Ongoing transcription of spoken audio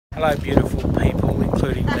Hello beautiful people,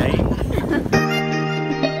 including me.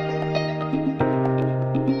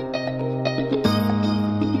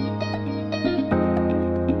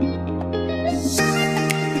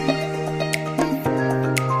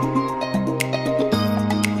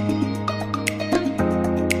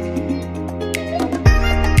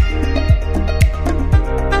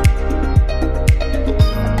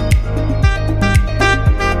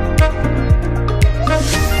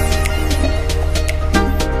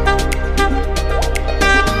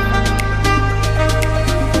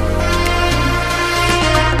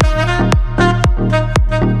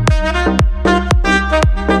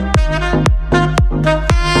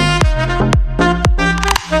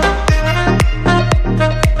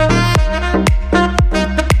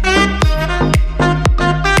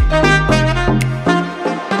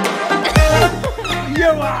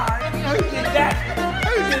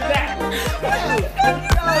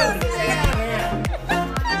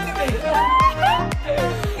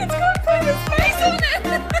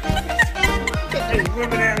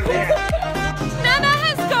 Nana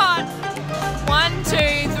has got 1,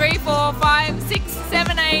 2, 3, 4, 5, 6,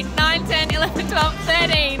 7, 8, 9, 10, 11, 12,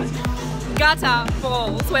 13 gutter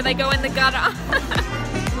balls where they go in the gutter.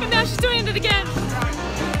 And now she's doing it again.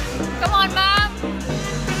 Come on, Mum.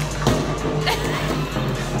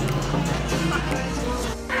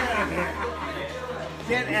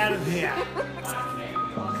 Get out of here.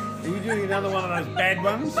 Are you doing another one of those bad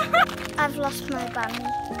ones? I've lost my bunny.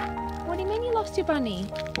 What do you mean you lost your bunny?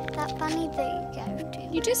 That bunny that you gave to.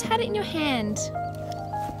 You just had it in your hand.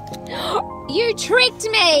 You tricked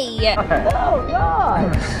me! Oh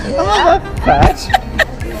God! I'm not fat.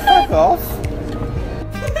 Fuck off.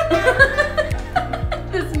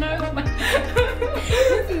 There's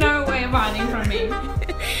no way of hiding from me.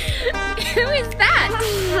 Who is that?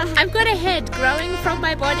 I've got a head growing from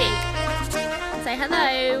my body. Say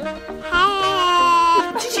hello.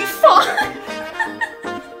 Hey! Did you fall?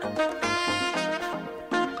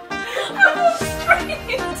 I walked straight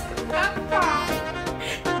into that car.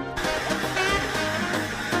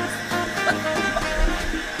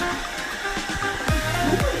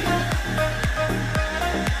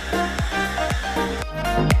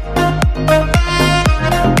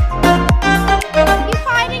 You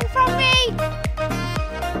hiding from me?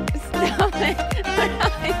 Stop it.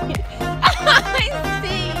 I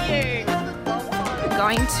see you. We're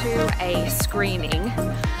going to a screening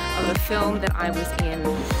of a film that I was in.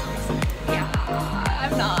 Yeah,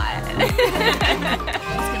 I'm not. It's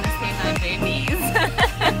gonna see my boobies.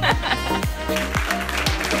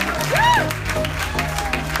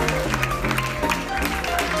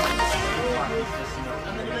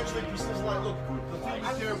 And then eventually Crystal's like, look, the thing I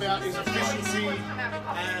care about is efficiency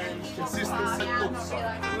and consistency. Look, I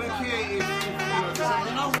don't care if you know, there's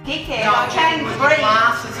something else. Dickhead, I can read.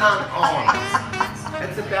 Glasses aren't on.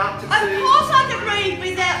 It's about to Of be. course I can read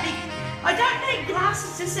without the... I don't need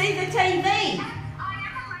glasses to see the TV.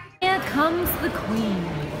 Here comes the Queen.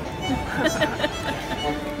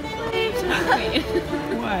 Wave to the Queen.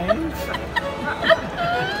 Wave.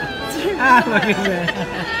 Ah, look at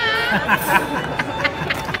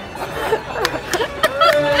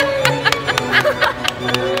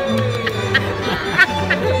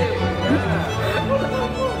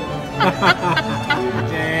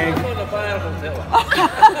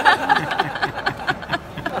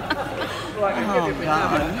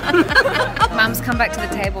Mum's come back to the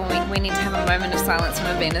table and we need to have a moment of silence from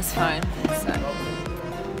Avina's phone. So.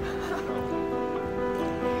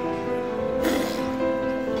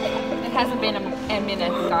 It hasn't been a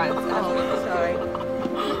minute, guys. Oh, sorry.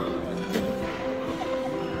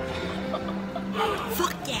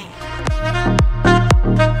 Fuck yeah.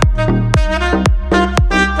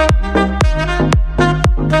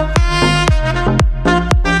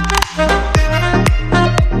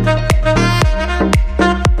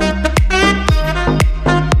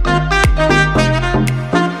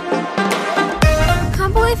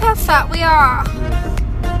 Can't believe how fat we are.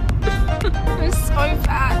 We're so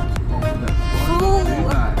fat. Full.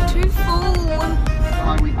 Too full.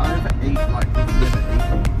 We overeat like we've never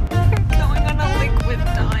eaten. Going on a liquid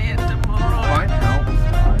diet tomorrow. Won't help,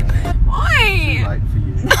 guys. Why? Late for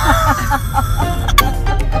you.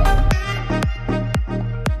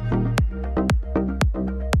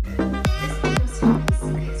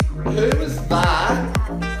 Who was that?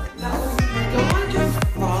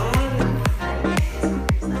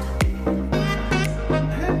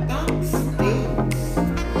 Her bum stinks.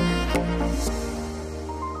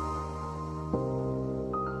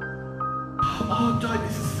 Oh, don't,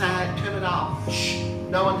 this is sad. Turn it up. Shh.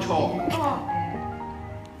 No one talk.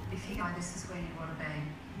 If you go, this is where you want to be.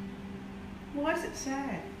 Why is it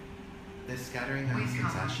sad? They're scattering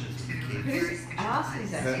Allison's ashes with the kids. Whose ass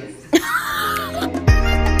is that?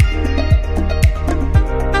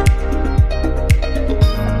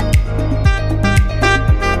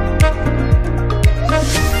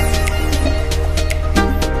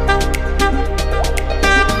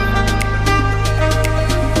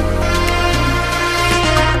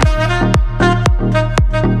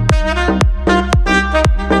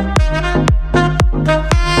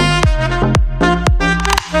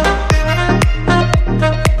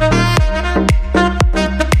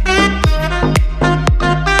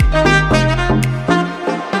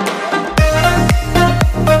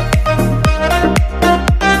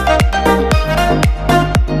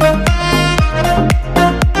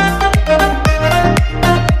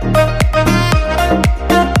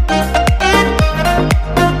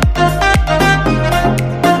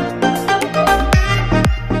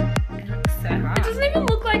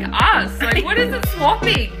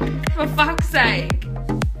 For fuck's sake.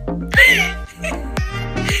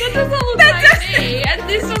 That doesn't look like me, and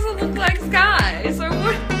this doesn't look like Sky. So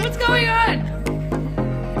what's going on?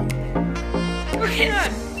 Look at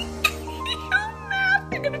that. Your mouth,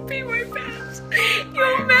 you're gonna pee my pants.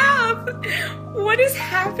 Your mouth. What is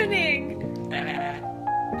happening?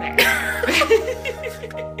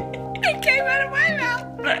 It came out of my mouth.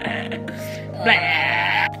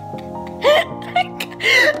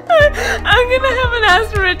 I'm gonna have an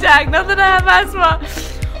asthma attack. Not that I have asthma.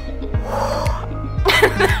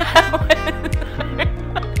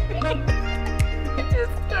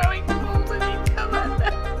 Just throwing balls at each other.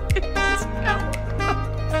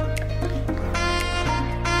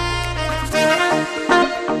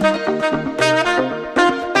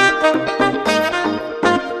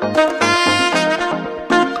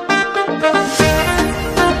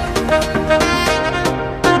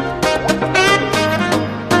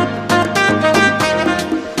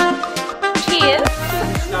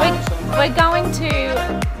 We're going to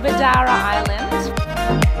Vidara Island.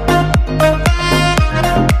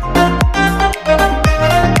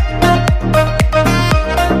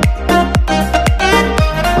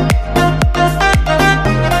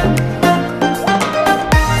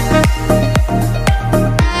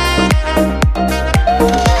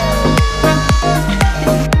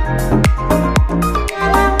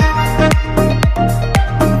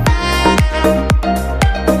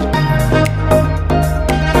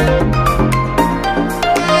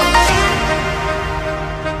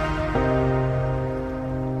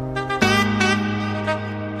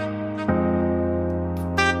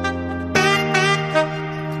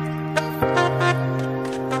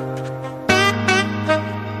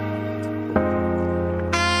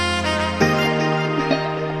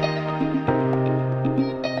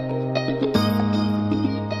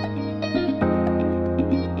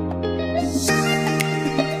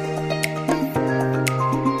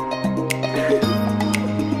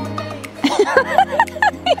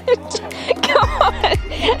 Come on,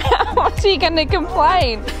 how much are you going to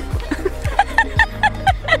complain?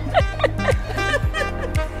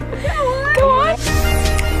 Go on.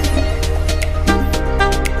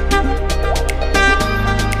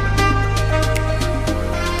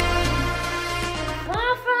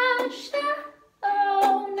 Far from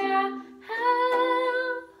shallow now,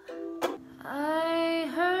 I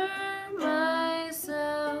hurt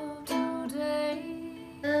myself today.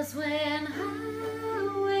 'Cause when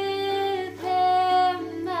I'm with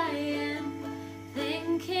him, I am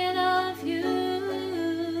thinking of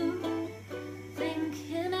you,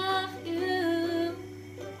 thinking of you.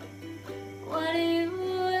 What you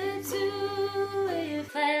would do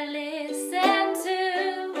if I listened to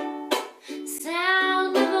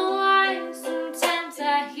sound of the wine. Sometimes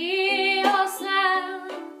I hear your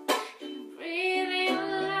sound breathing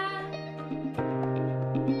loud.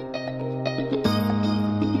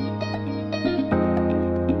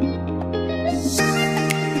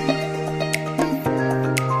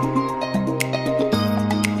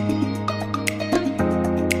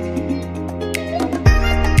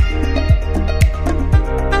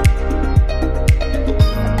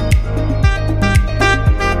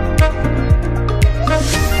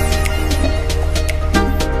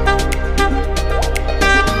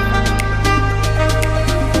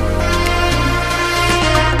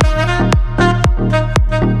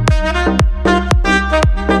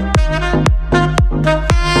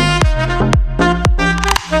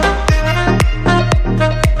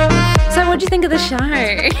 So what do you think of the show?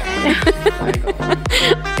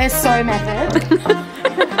 They're so method.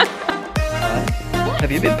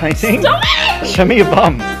 Have you been painting? Stop it! Show me your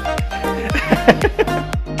bum.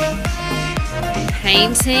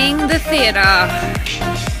 Painting the theatre.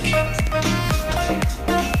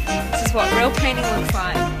 This is is what real painting looks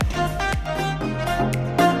like.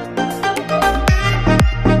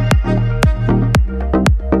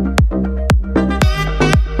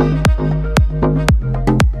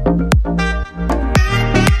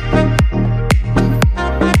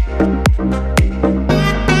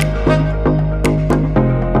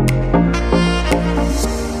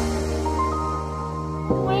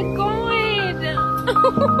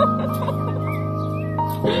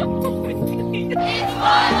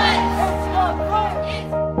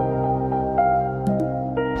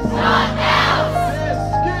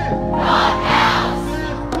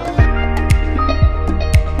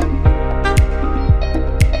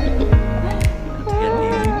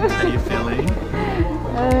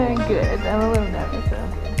 Good. I'm a little nervous though.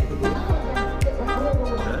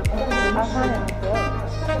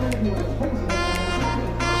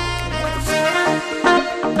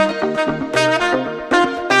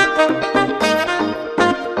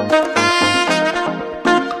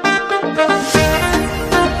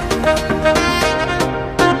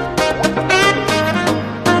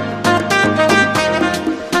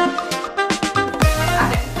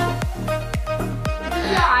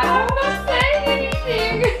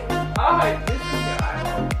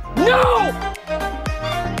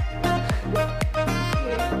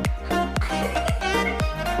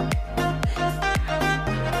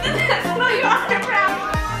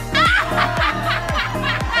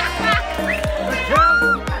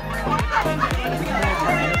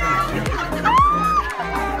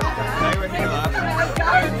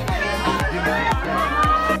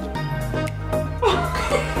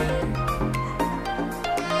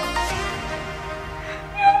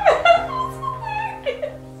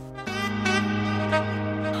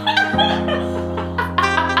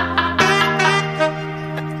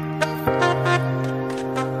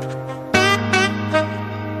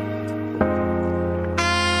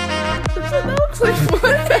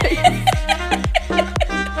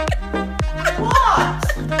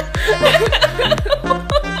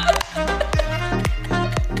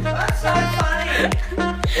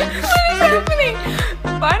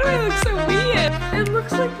 Why do I look so weird? It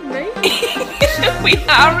looks like me. We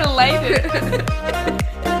are related.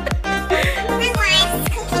 My wife's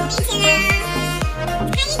cooking me dinner.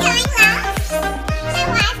 How you going, love? My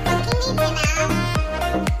wife's cooking me dinner.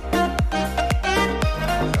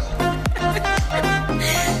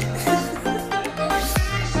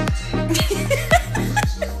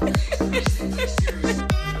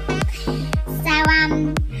 So,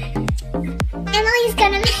 Emily's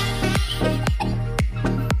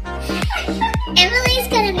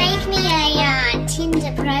gonna make me a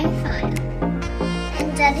Tinder profile, and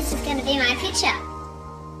this is gonna be my picture.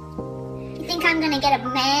 You think I'm gonna get a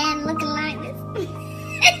man looking like this?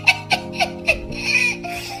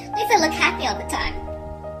 At least I look happy all the time.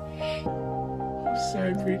 So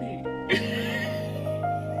pretty.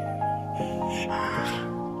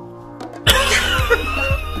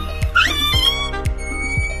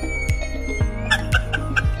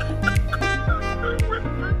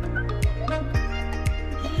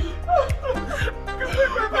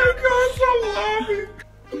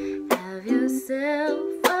 Have yourself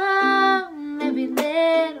maybe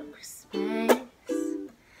little space.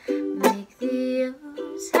 Make the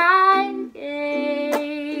Yuletide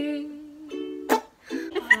gay.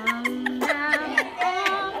 From now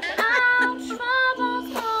on, our troubles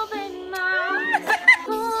will be miles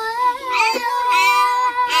away.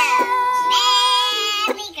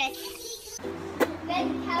 Here we are.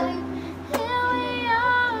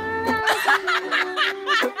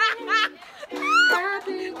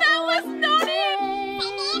 That was not it.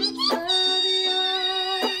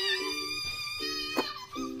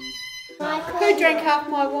 Who drank half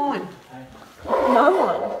my wine? No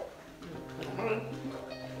one.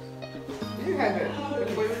 You had it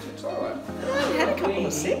before you went to the toilet. I had a couple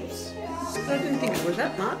of sips. I didn't think it was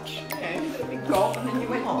that much. Yeah, you had a big gulp and then you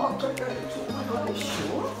went, oh, I've got to go to the toilet. Are you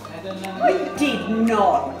sure? I did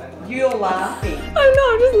not. You're laughing. I'm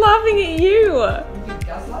not, I'm just laughing at you.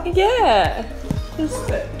 Yeah. Just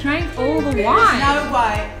Drank all the wine. no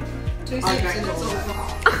way. 2 sips and it's all gone.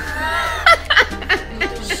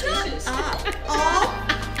 Shut up. Oh.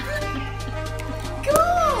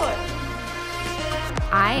 God.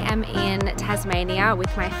 I am in Tasmania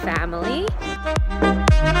with my family.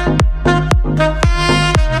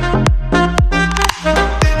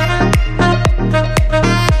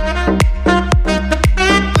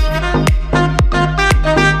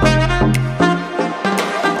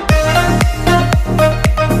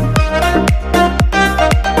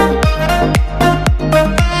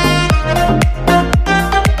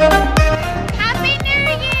 Happy New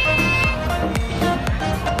Year!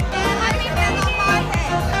 I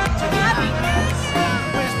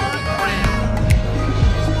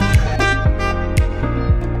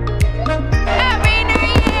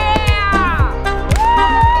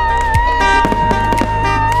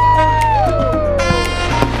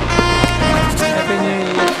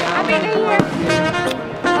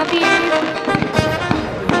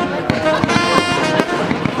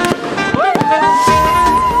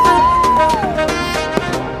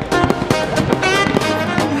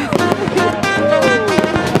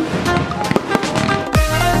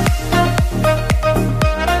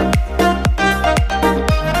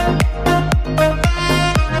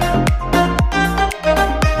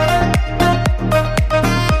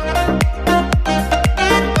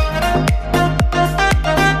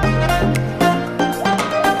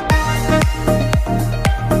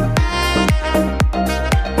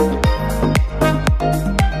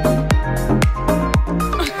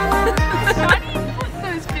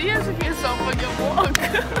yourself on your walk.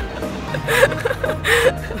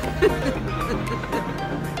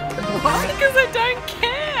 Because I don't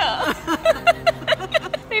care.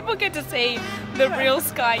 People get to see the real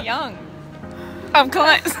Sky Young. Up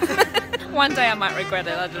close. One day I might regret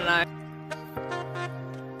it, I don't know.